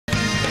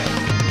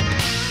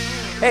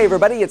Hey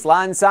everybody, it's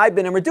Lon.TV,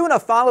 and we're doing a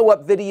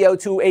follow-up video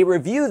to a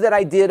review that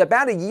I did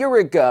about a year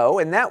ago,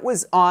 and that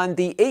was on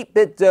the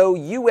 8bitdo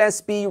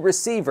USB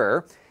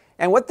receiver.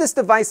 And what this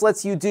device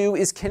lets you do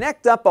is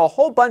connect up a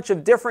whole bunch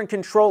of different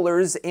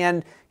controllers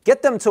and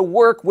get them to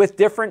work with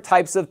different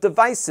types of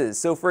devices.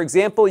 So for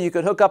example, you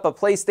could hook up a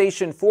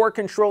PlayStation 4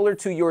 controller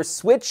to your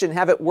Switch and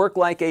have it work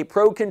like a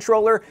Pro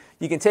controller.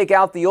 You can take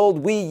out the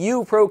old Wii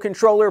U Pro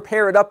Controller,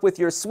 pair it up with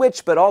your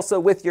Switch, but also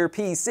with your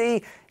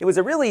PC. It was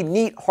a really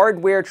neat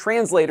hardware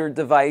translator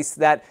device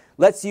that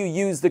lets you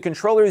use the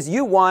controllers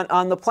you want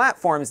on the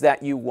platforms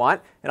that you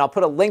want. And I'll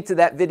put a link to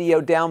that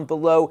video down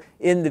below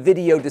in the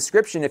video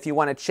description if you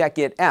want to check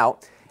it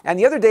out. And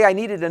the other day I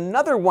needed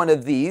another one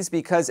of these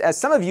because, as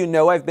some of you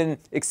know, I've been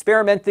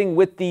experimenting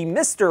with the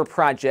Mr.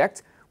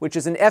 project, which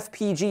is an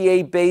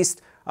FPGA-based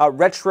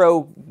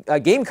retro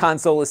game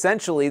console,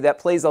 essentially, that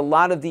plays a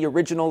lot of the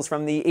originals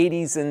from the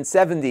 80s and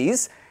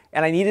 70s.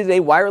 And I needed a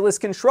wireless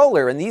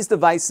controller, and these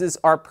devices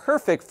are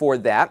perfect for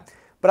that.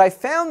 But I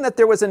found that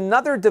there was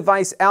another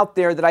device out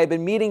there that I've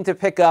been meaning to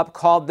pick up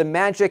called the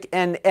Magic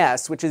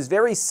NS, which is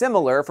very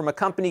similar, from a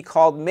company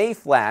called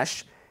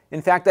Mayflash.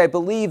 In fact, I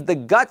believe the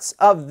guts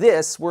of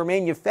this were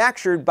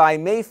manufactured by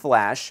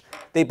Mayflash.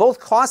 They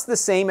both cost the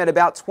same at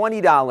about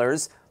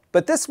 $20,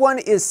 but this one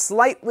is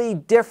slightly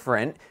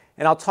different,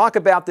 and I'll talk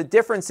about the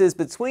differences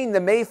between the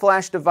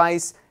Mayflash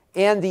device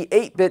and the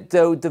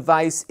 8bitdo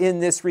device in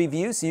this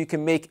review so you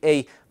can make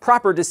a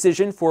proper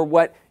decision for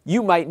what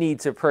you might need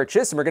to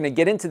purchase, and we're going to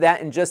get into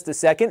that in just a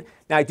second.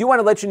 Now, I do want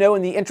to let you know,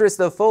 in the interest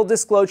of full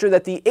disclosure,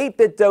 that the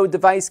 8bitdo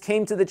device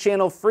came to the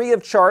channel free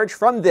of charge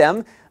from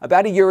them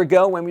about a year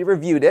ago when we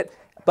reviewed it,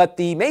 but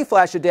the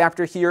Mayflash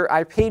adapter here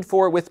I paid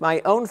for with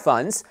my own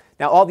funds.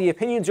 Now, all the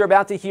opinions you're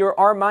about to hear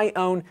are my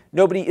own.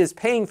 Nobody is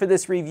paying for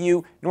this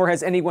review, nor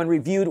has anyone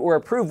reviewed or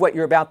approved what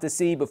you're about to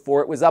see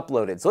before it was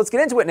uploaded. So let's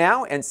get into it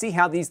now and see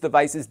how these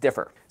devices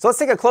differ. So let's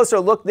take a closer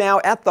look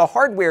now at the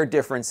hardware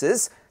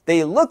differences.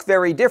 They look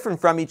very different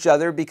from each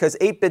other because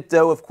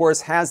 8bitdo, of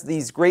course, has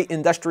these great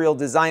industrial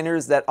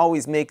designers that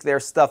always make their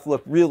stuff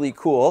look really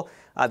cool.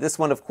 This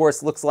one, of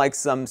course, looks like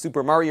some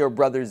Super Mario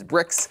Brothers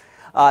bricks.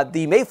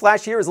 The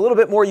Mayflash here is a little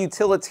bit more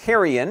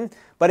utilitarian,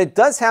 but it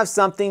does have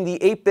something the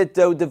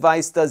 8bitdo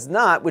device does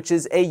not, which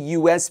is a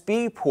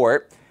USB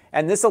port.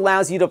 And this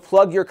allows you to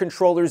plug your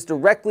controllers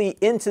directly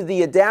into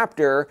the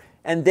adapter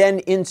and then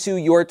into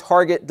your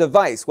target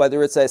device,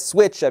 whether it's a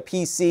Switch, a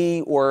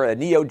PC, or a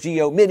Neo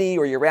Geo Mini,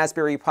 or your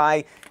Raspberry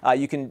Pi.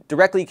 You can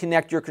directly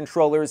connect your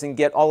controllers and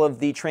get all of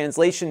the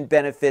translation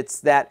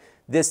benefits that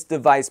this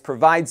device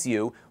provides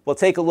you. We'll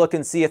take a look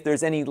and see if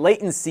there's any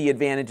latency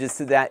advantages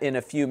to that in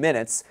a few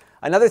minutes.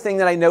 Another thing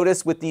that I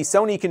noticed with the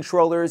Sony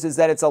controllers is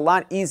that it's a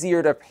lot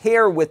easier to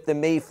pair with the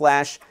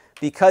Mayflash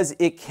because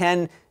it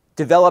can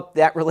develop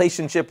that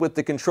relationship with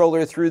the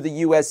controller through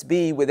the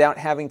USB without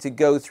having to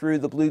go through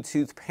the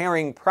Bluetooth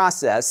pairing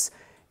process.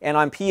 And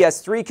on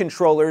PS3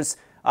 controllers,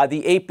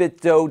 the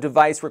 8bitdo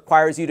device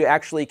requires you to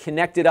actually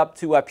connect it up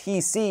to a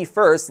PC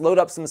first, load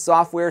up some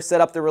software, set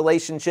up the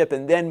relationship,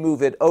 and then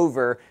move it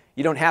over.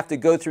 You don't have to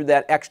go through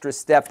that extra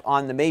step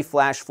on the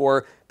Mayflash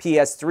for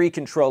PS3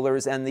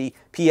 controllers, and the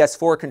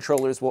PS4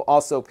 controllers will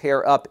also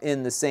pair up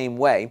in the same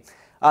way.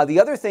 The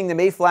other thing the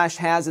Mayflash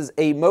has is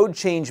a mode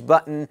change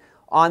button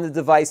on the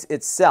device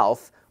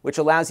itself, which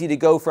allows you to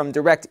go from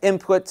direct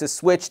input to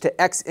switch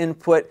to X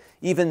input,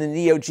 even the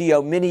Neo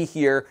Geo Mini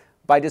here,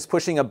 by just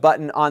pushing a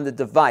button on the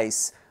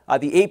device.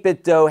 The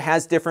 8bitdo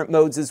has different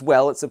modes as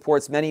well. It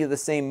supports many of the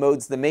same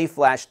modes the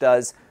Mayflash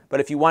does, but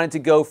if you wanted to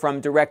go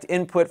from direct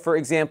input, for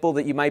example,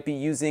 that you might be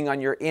using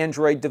on your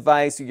Android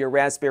device or your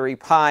Raspberry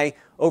Pi,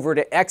 over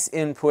to X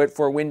input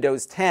for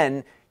Windows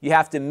 10, you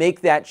have to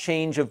make that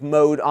change of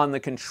mode on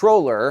the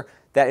controller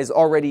that is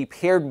already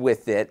paired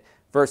with it,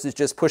 versus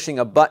just pushing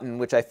a button,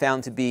 which I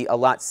found to be a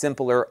lot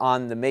simpler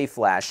on the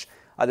Mayflash.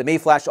 The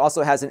Mayflash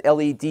also has an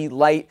LED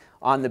light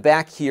on the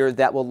back here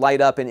that will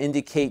light up and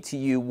indicate to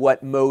you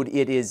what mode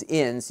it is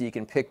in, so you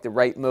can pick the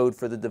right mode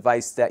for the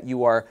device that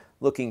you are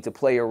looking to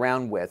play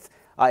around with.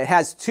 It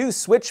has two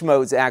switch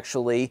modes,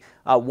 actually.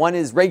 One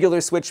is regular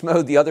switch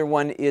mode. The other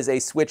one is a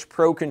Switch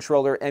Pro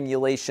controller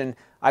emulation.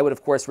 I would,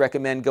 of course,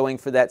 recommend going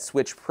for that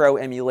Switch Pro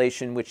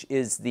emulation, which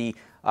is the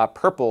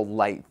purple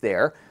light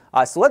there.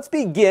 So let's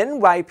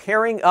begin by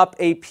pairing up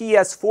a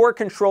PS4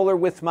 controller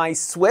with my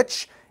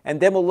Switch,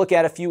 and then we'll look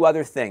at a few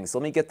other things.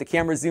 Let me get the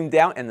camera zoomed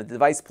out and the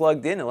device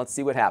plugged in, and let's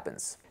see what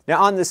happens.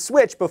 Now, on the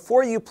Switch,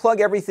 before you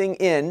plug everything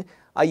in,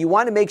 you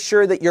want to make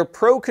sure that your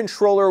Pro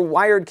Controller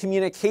wired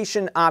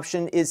communication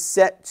option is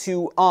set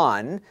to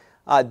on.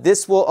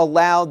 This will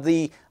allow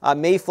the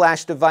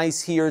Mayflash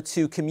device here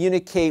to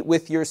communicate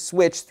with your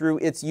Switch through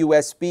its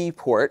USB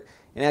port.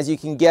 And as you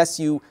can guess,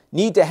 you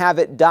need to have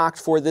it docked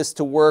for this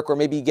to work, or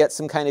maybe get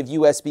some kind of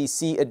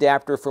USB-C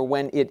adapter for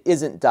when it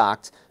isn't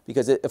docked,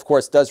 because it, of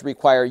course, does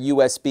require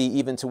USB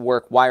even to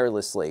work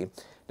wirelessly.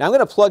 Now I'm going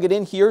to plug it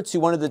in here to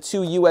one of the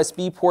two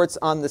USB ports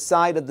on the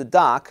side of the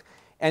dock.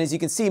 And as you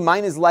can see,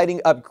 mine is lighting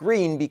up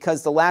green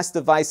because the last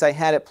device I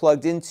had it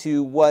plugged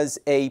into was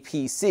a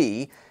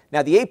PC.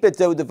 Now the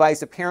 8bitdo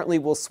device apparently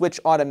will switch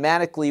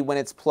automatically when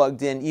it's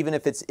plugged in, even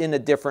if it's in a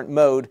different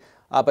mode.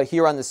 But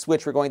here on the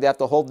Switch, we're going to have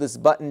to hold this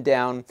button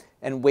down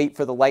and wait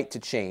for the light to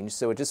change.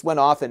 So it just went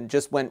off and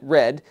just went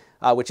red,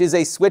 which is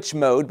a switch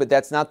mode, but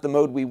that's not the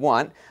mode we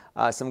want.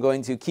 So I'm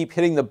going to keep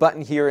hitting the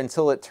button here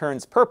until it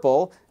turns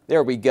purple.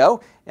 There we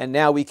go. And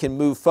now we can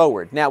move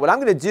forward. Now what I'm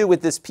going to do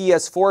with this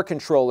PS4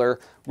 controller,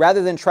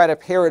 rather than try to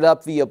pair it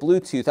up via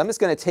Bluetooth, I'm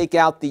just going to take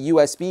out the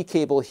USB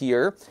cable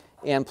here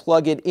and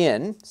plug it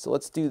in. So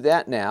let's do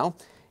that now.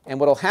 And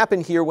what will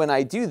happen here when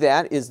I do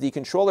that is the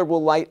controller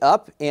will light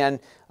up, and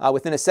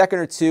within a second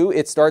or two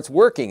it starts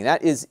working.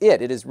 That is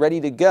it. It is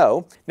ready to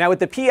go. Now with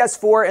the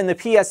PS4 and the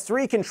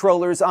PS3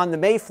 controllers on the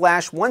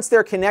Mayflash, once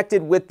they're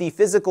connected with the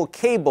physical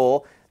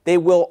cable, they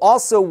will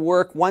also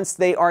work once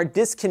they are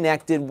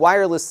disconnected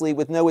wirelessly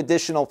with no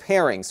additional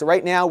pairing. So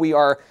right now we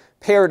are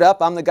paired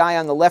up. I'm the guy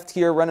on the left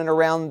here running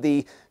around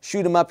the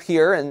shoot 'em up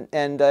here,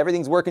 and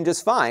everything's working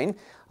just fine.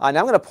 Now I'm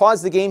going to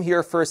pause the game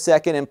here for a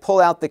second and pull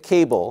out the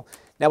cable.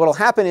 Now what will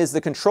happen is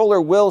the controller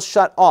will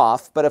shut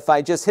off, but if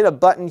I just hit a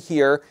button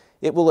here,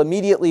 it will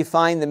immediately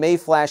find the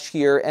Mayflash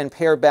here and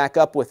pair back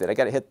up with it. I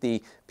got to hit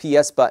the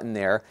PS button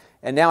there.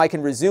 And now I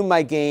can resume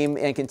my game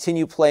and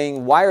continue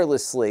playing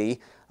wirelessly.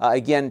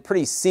 Again,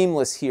 pretty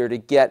seamless here to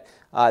get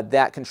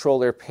that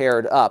controller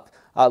paired up.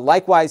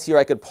 Likewise here,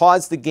 I could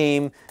pause the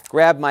game,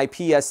 grab my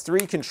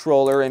PS3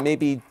 controller, and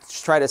maybe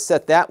try to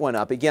set that one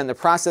up. Again, the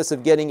process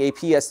of getting a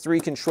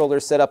PS3 controller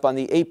set up on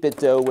the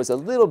 8bitdo was a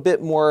little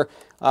bit more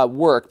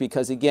work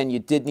because, again, you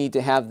did need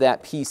to have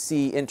that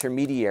PC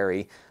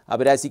intermediary.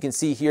 But as you can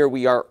see here,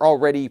 we are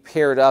already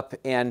paired up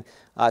and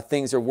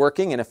things are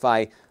working. And if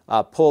I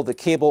pull the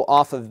cable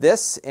off of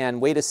this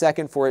and wait a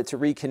second for it to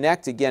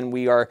reconnect, again,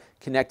 we are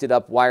connected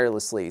up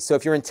wirelessly. So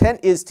if your intent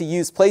is to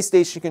use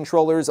PlayStation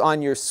controllers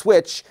on your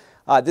Switch,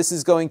 this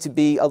is going to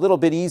be a little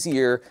bit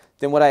easier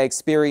than what I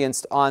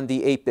experienced on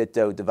the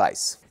 8bitdo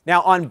device.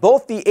 Now on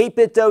both the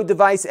 8bitdo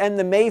device and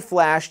the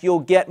Mayflash, you'll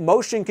get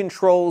motion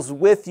controls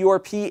with your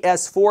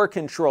PS4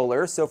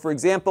 controller. So for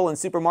example, in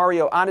Super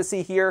Mario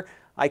Odyssey here,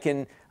 I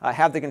can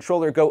have the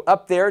controller go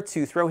up there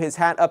to throw his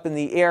hat up in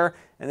the air,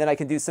 and then I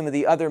can do some of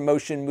the other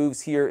motion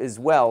moves here as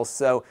well.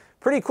 So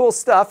pretty cool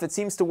stuff. It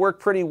seems to work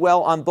pretty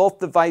well on both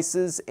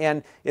devices,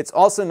 and it's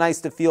also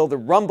nice to feel the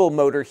rumble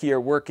motor here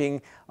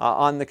working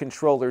on the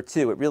controller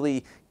too. It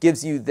really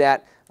gives you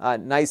that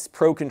nice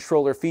Pro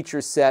Controller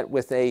feature set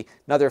with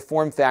another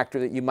form factor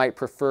that you might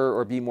prefer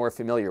or be more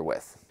familiar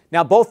with.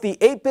 Now both the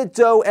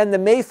 8bitdo and the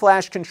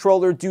Mayflash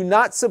controller do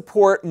not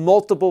support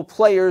multiple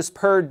players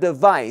per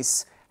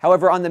device.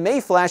 However, on the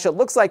Mayflash, it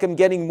looks like I'm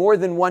getting more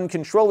than one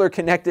controller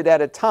connected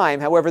at a time.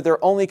 However,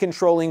 they're only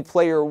controlling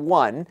player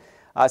one.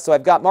 So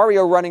I've got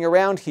Mario running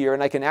around here,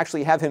 and I can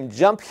actually have him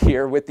jump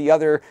here with the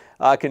other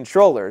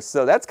controllers.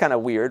 So that's kind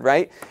of weird,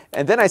 right?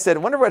 And then I said, I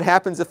wonder what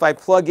happens if I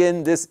plug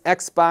in this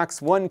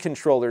Xbox One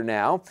controller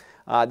now.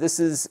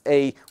 This is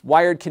a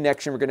wired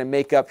connection we're going to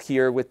make up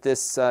here with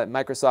this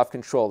Microsoft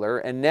controller.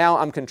 And now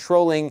I'm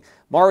controlling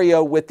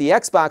Mario with the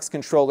Xbox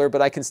controller,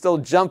 but I can still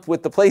jump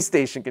with the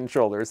PlayStation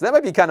controller. So that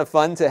might be kind of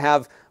fun to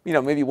have, you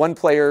know, maybe one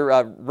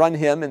player run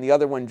him and the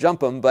other one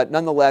jump him. But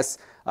nonetheless,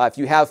 if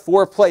you have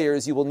 4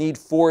 players, you will need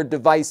 4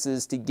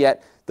 devices to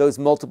get those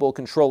multiple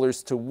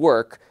controllers to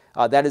work.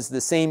 That is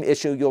the same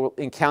issue you'll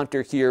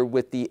encounter here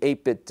with the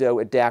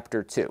 8bitdo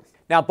adapter too.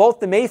 Now both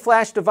the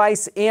Mayflash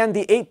device and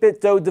the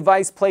 8bitdo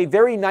device play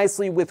very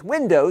nicely with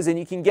Windows, and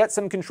you can get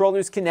some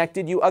controllers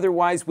connected you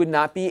otherwise would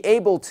not be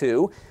able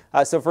to.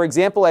 So for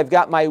example, I've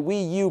got my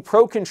Wii U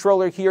Pro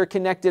Controller here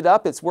connected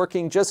up. It's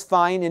working just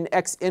fine in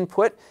X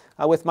input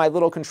with my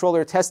little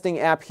controller testing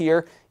app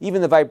here. Even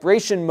the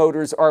vibration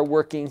motors are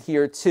working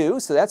here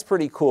too, so that's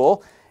pretty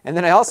cool. And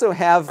then I also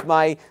have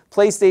my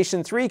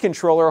PlayStation 3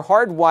 controller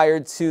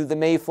hardwired to the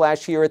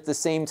Mayflash here at the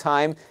same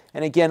time.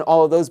 And again,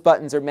 all of those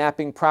buttons are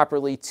mapping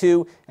properly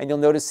too. And you'll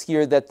notice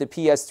here that the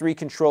PS3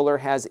 controller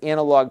has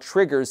analog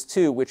triggers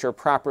too, which are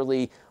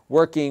properly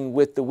working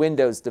with the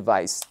Windows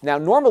device. Now,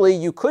 normally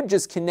you could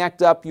just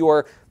connect up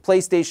your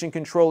PlayStation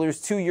controllers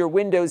to your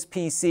Windows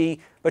PC,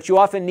 but you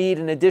often need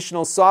an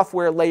additional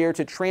software layer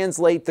to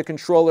translate the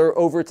controller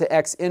over to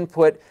X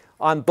input.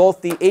 On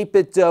both the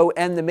 8bitdo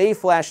and the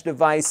Mayflash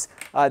device,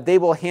 they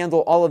will handle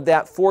all of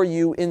that for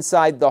you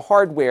inside the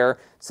hardware,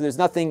 so there's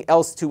nothing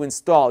else to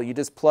install. You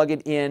just plug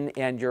it in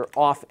and you're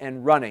off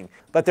and running.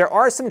 But there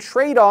are some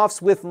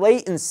trade-offs with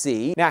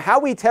latency. Now, how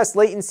we test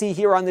latency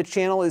here on the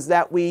channel is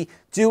that we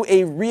do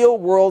a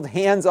real-world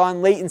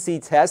hands-on latency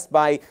test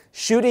by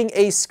shooting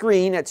a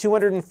screen at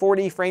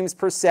 240 frames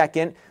per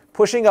second,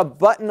 pushing a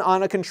button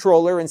on a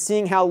controller, and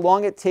seeing how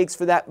long it takes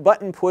for that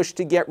button push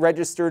to get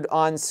registered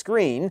on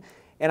screen.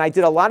 And I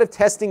did a lot of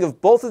testing of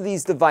both of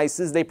these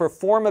devices. They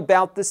perform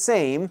about the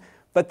same,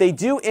 but they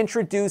do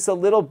introduce a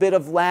little bit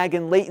of lag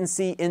and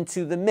latency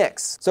into the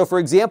mix. So for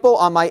example,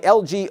 on my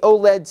LG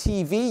OLED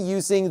TV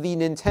using the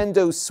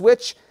Nintendo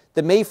Switch,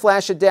 the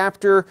Mayflash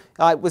adapter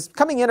was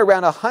coming in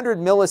around 100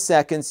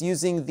 milliseconds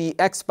using the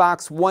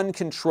Xbox One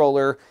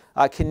controller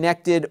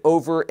connected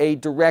over a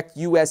direct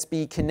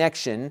USB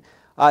connection.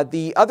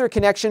 The other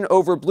connection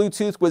over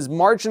Bluetooth was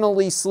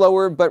marginally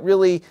slower, but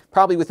really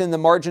probably within the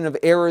margin of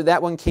error.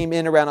 That one came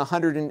in around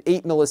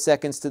 108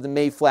 milliseconds to the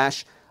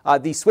Mayflash.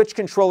 The switch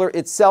controller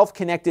itself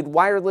connected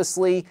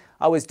wirelessly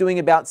was doing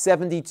about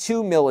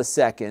 72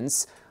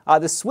 milliseconds.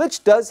 The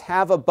Switch does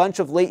have a bunch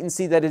of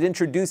latency that it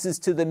introduces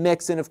to the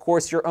mix, and of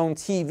course your own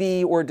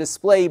TV or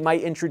display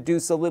might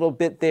introduce a little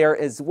bit there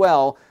as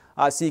well.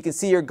 So you can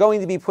see you're going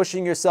to be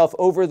pushing yourself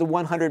over the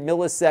 100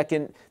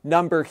 millisecond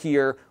number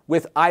here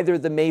with either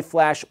the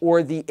Mayflash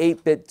or the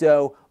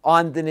 8bitdo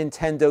on the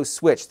Nintendo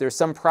Switch. There's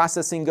some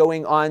processing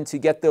going on to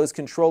get those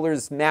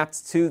controllers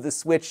mapped to the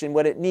Switch and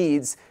what it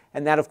needs,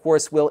 and that of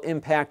course will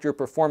impact your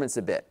performance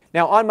a bit.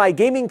 Now on my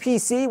gaming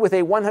PC with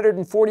a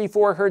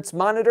 144 Hz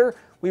monitor,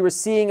 we were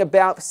seeing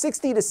about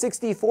 60 to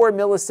 64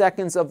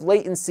 milliseconds of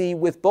latency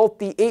with both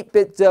the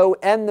 8bitdo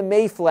and the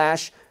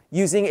Mayflash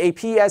using a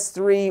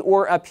PS3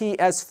 or a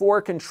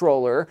PS4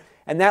 controller,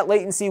 and that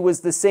latency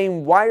was the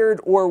same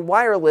wired or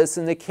wireless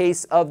in the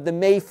case of the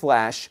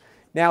Mayflash.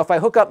 Now, if I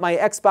hook up my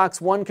Xbox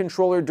One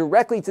controller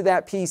directly to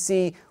that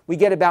PC, we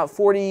get about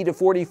 40 to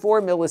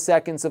 44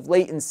 milliseconds of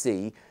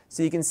latency.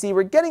 So you can see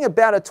we're getting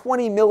about a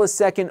 20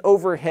 millisecond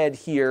overhead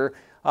here,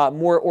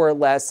 more or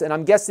less, and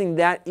I'm guessing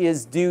that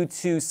is due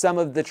to some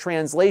of the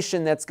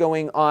translation that's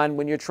going on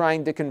when you're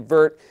trying to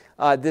convert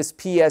this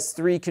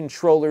PS3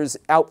 controller's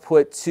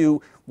output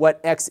to what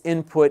X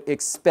input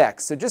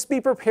expects. So just be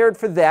prepared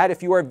for that.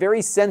 If you are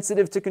very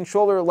sensitive to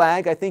controller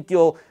lag, I think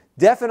you'll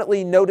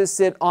definitely notice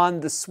it on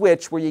the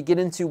Switch where you get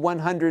into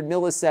 100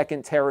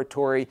 millisecond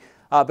territory.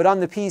 But on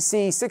the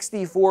PC,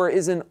 64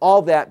 isn't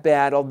all that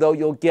bad, although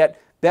you'll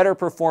get better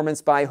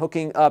performance by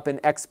hooking up an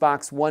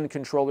Xbox One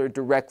controller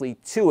directly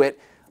to it.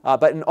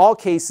 But in all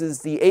cases,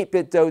 the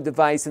 8bitdo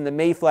device and the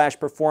Mayflash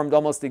performed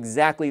almost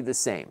exactly the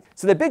same.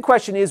 So the big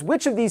question is,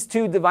 which of these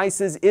two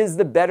devices is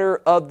the better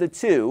of the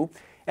two?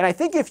 And I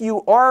think if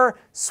you are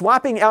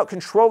swapping out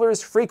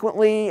controllers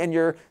frequently and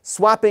you're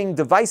swapping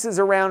devices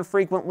around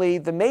frequently,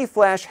 the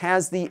Mayflash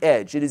has the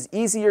edge. It is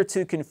easier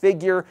to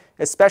configure,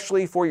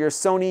 especially for your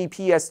Sony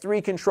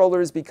PS3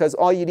 controllers, because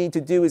all you need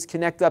to do is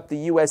connect up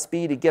the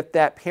USB to get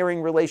that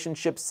pairing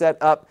relationship set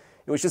up.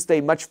 It was just a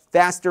much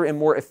faster and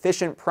more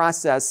efficient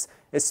process,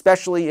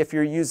 especially if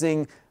you're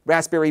using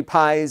Raspberry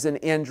Pis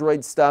and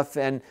Android stuff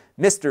and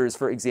Misters,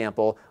 for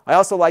example. I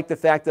also like the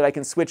fact that I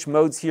can switch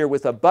modes here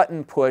with a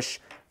button push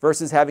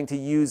versus having to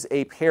use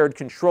a paired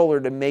controller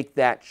to make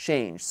that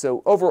change.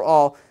 So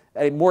overall,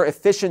 a more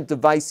efficient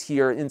device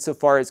here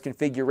insofar as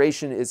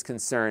configuration is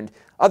concerned.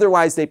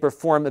 Otherwise, they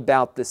perform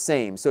about the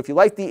same. So if you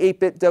like the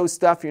 8bitdo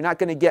stuff, you're not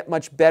going to get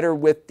much better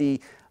with the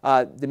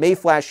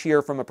Mayflash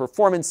here from a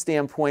performance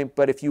standpoint,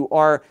 but if you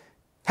are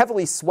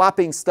heavily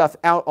swapping stuff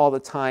out all the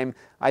time,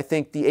 I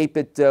think the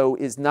 8bitdo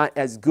is not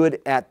as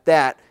good at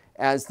that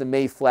as the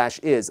Mayflash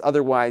is.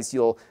 Otherwise,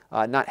 you'll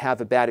not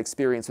have a bad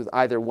experience with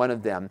either one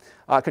of them.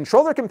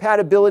 Controller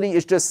compatibility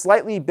is just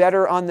slightly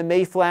better on the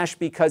Mayflash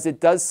because it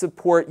does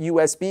support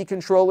USB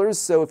controllers.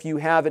 So if you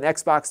have an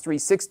Xbox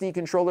 360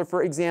 controller,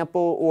 for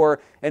example, or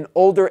an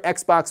older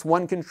Xbox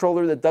One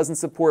controller that doesn't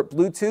support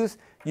Bluetooth,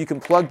 you can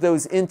plug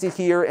those into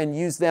here and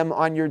use them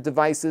on your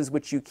devices,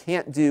 which you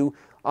can't do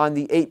on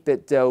the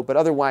 8bitdo, but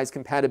otherwise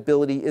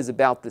compatibility is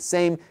about the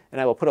same, and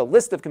I will put a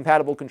list of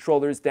compatible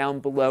controllers down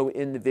below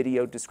in the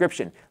video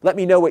description. Let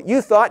me know what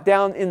you thought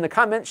down in the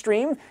comment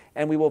stream,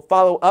 and we will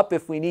follow up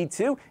if we need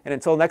to. And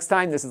until next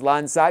time, this is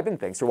Lon.TV.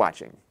 Thanks for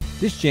watching.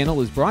 This channel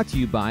is brought to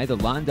you by the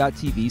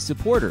Lon.TV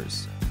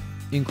supporters,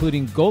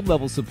 including gold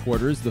level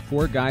supporters, the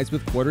Four Guys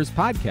with Quarters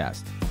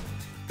podcast,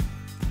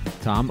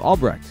 Tom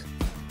Albrecht,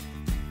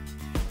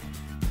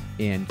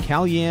 and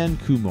Kalyan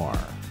Kumar.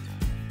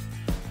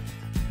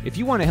 If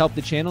you want to help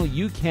the channel,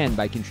 you can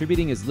by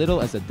contributing as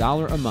little as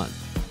 $1 a month.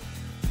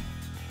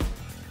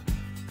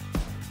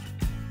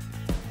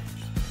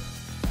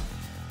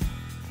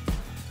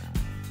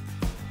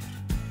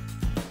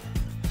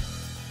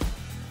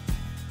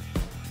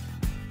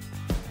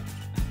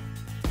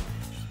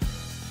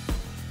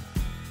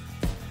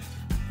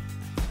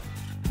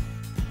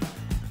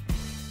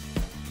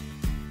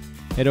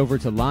 Head over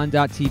to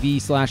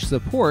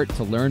lon.tv/support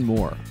to learn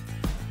more.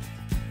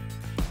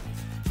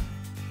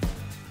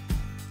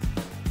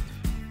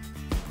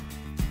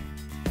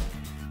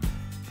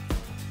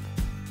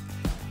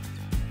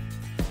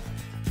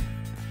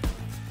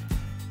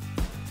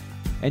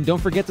 And don't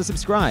forget to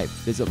subscribe.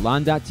 Visit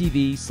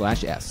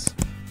lon.tv/s.